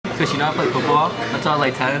Chris, you know I played football until I was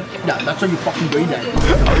like 10? Yeah, that's why you fucking grade that.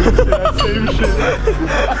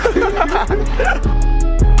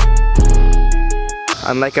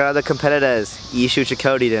 Unlike our other competitors, Yishu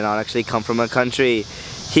Chakoti did not actually come from a country.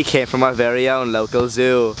 He came from our very own local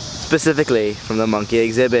zoo, specifically from the monkey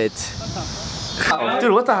exhibit.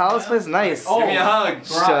 Dude, what the hell? This place is nice. Give me a hug.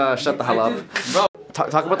 Shut the hell up. Bro.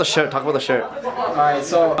 Talk about the shirt. Talk about the shirt. Alright,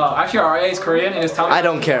 so actually our RA is Korean and it's telling me. I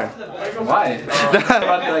don't care. Why?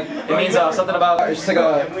 It means something about. It's just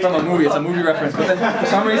like from a movie. It's a movie reference. But then for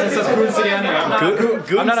some reason it says Goon City on here.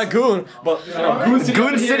 I'm not a goon, but you know,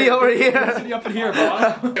 Goon City over here. Goon City up in here,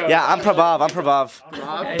 bro. Yeah, I'm Prabhav.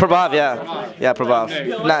 Prabhav, yeah. Yeah, Prabhav.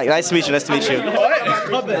 Nice to meet you. Nice to meet you.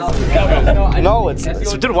 No, it's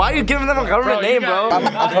dude. Why are you giving them a government name, bro? I'm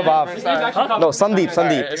Prabhav. No, Sandeep.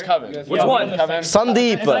 It's Kevin. Which one? Sandeep.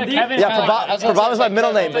 Yeah, Prabhav is my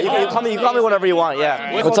middle name, but you call me whatever you want.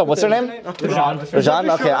 Yeah. What's up? What's your name? Rajan.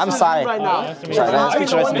 Okay, I'm Sai. Nice to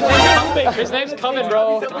meet you. His name's Kevin,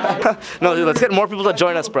 bro. No, dude, let's get more people to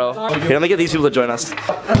join us, bro. Here, let me get these people to join us. This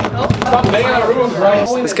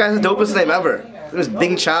guy's the dopest name ever. His name is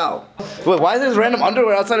Bing Chow. Wait, why is there random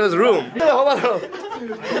underwear outside of his room? Hold on.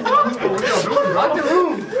 Lock the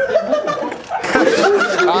room.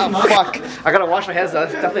 Ah, fuck. I gotta wash my hands now.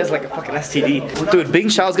 This definitely has like a fucking STD. Dude, Bing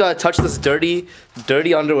Chow's gotta touch this dirty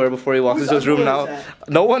underwear before he walks into his room now.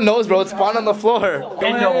 No one knows, bro. It's spawned on the floor.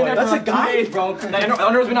 That's a guy, bro. The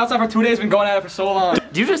underwear's been outside for 2 days. Been going at it for so long.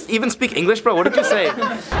 Do you just even speak English, bro? What did you say?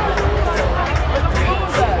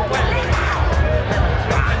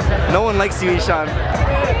 No one likes you, Ishan.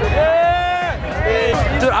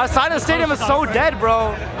 Dude, outside of the stadium is so dead,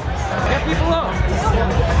 bro. Get people up.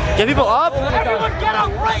 Get people up? Everyone get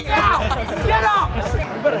up right now. Get up.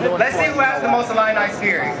 Let's see who has the most Illini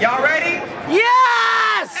here. Y'all ready?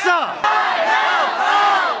 Yes!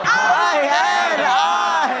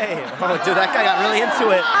 Oh, dude, that guy got really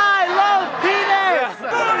into it. I love penis!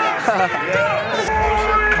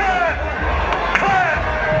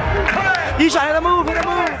 Ishan, hit a move,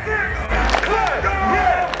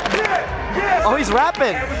 Oh, he's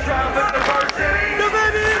rapping. The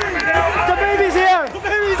baby's here! The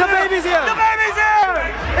baby's here!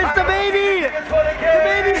 It's the baby! The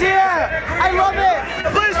baby's here! I love it!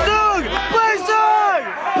 Play Shug!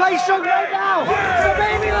 Play Shug right now! The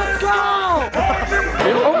baby, let's go!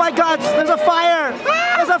 Oh my god, there's a fire!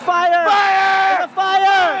 There's a fire! There's a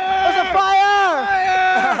fire! There's a fire!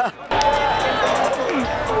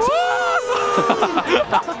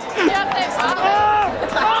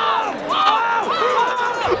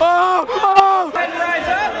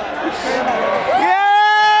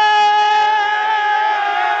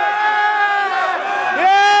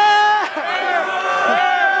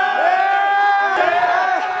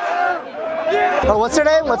 Oh, what's your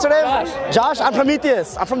name? Josh. I'm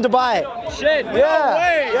Prometheus. I'm from Dubai. Shit, no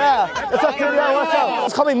way. Yeah. It's up to you. What's up?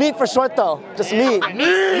 Just call me Meat for short, though. Just Meat.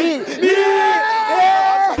 Meat.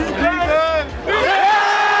 Yeah.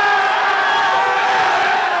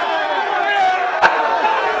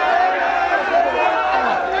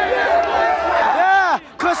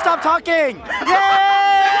 Chris, stop talking. Yeah.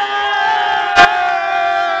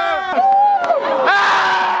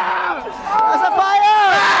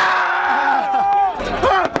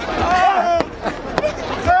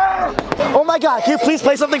 Oh my god, can you please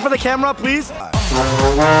play something for the camera, please? You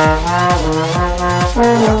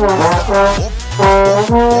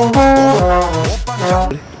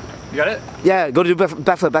got it? Yeah, go do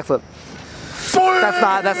backflip. That's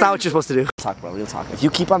not what you're supposed to do. Talk, bro, real talk. If you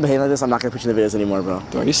keep on behaving like this, I'm not gonna put you in the videos anymore, bro.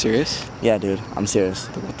 Are you serious? Yeah, dude, I'm serious.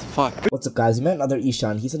 What the fuck? What's up, guys? We met another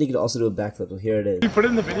Ishan. He said he could also do a backflip, so here it is. You put it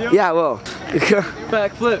in the video? Yeah, well.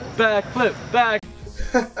 Backflip.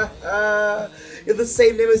 You're the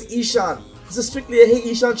same name as Ishan. This is strictly a Hey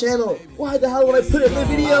Ishan channel. Why the hell would I put it in the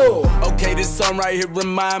video? Okay, this song right here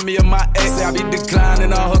remind me of my ex. I be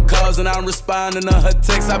declining all her calls and I'm responding to her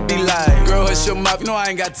texts. I be like, girl, hush your mouth. You know I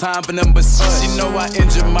ain't got time for them, but she know I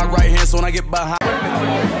injured my right hand, so when I get behind.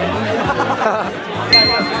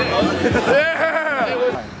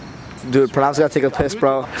 Dude, Pranav's gotta take a piss,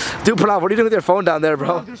 bro. Dude, Pranav, what are you doing with your phone down there,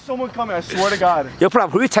 bro? There's someone coming, I swear to God. Yo, Pranav,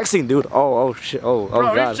 who are you texting, dude? Oh, shit. Oh, bro,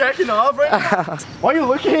 God. Are you jacking off right now? Why are you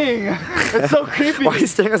looking? It's so creepy. Why are you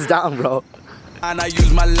staring us down, bro? And I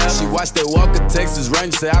use my left. She watched that Walker Texas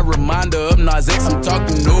Ranger. Say I remind her of Nas X. I'm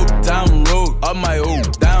talking no down road. Up my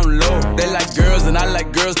old down low. They like girls and I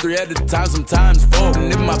like girls 3 at a time, sometimes 4.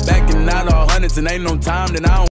 And if my back and not all hundreds and ain't no time, then I don't.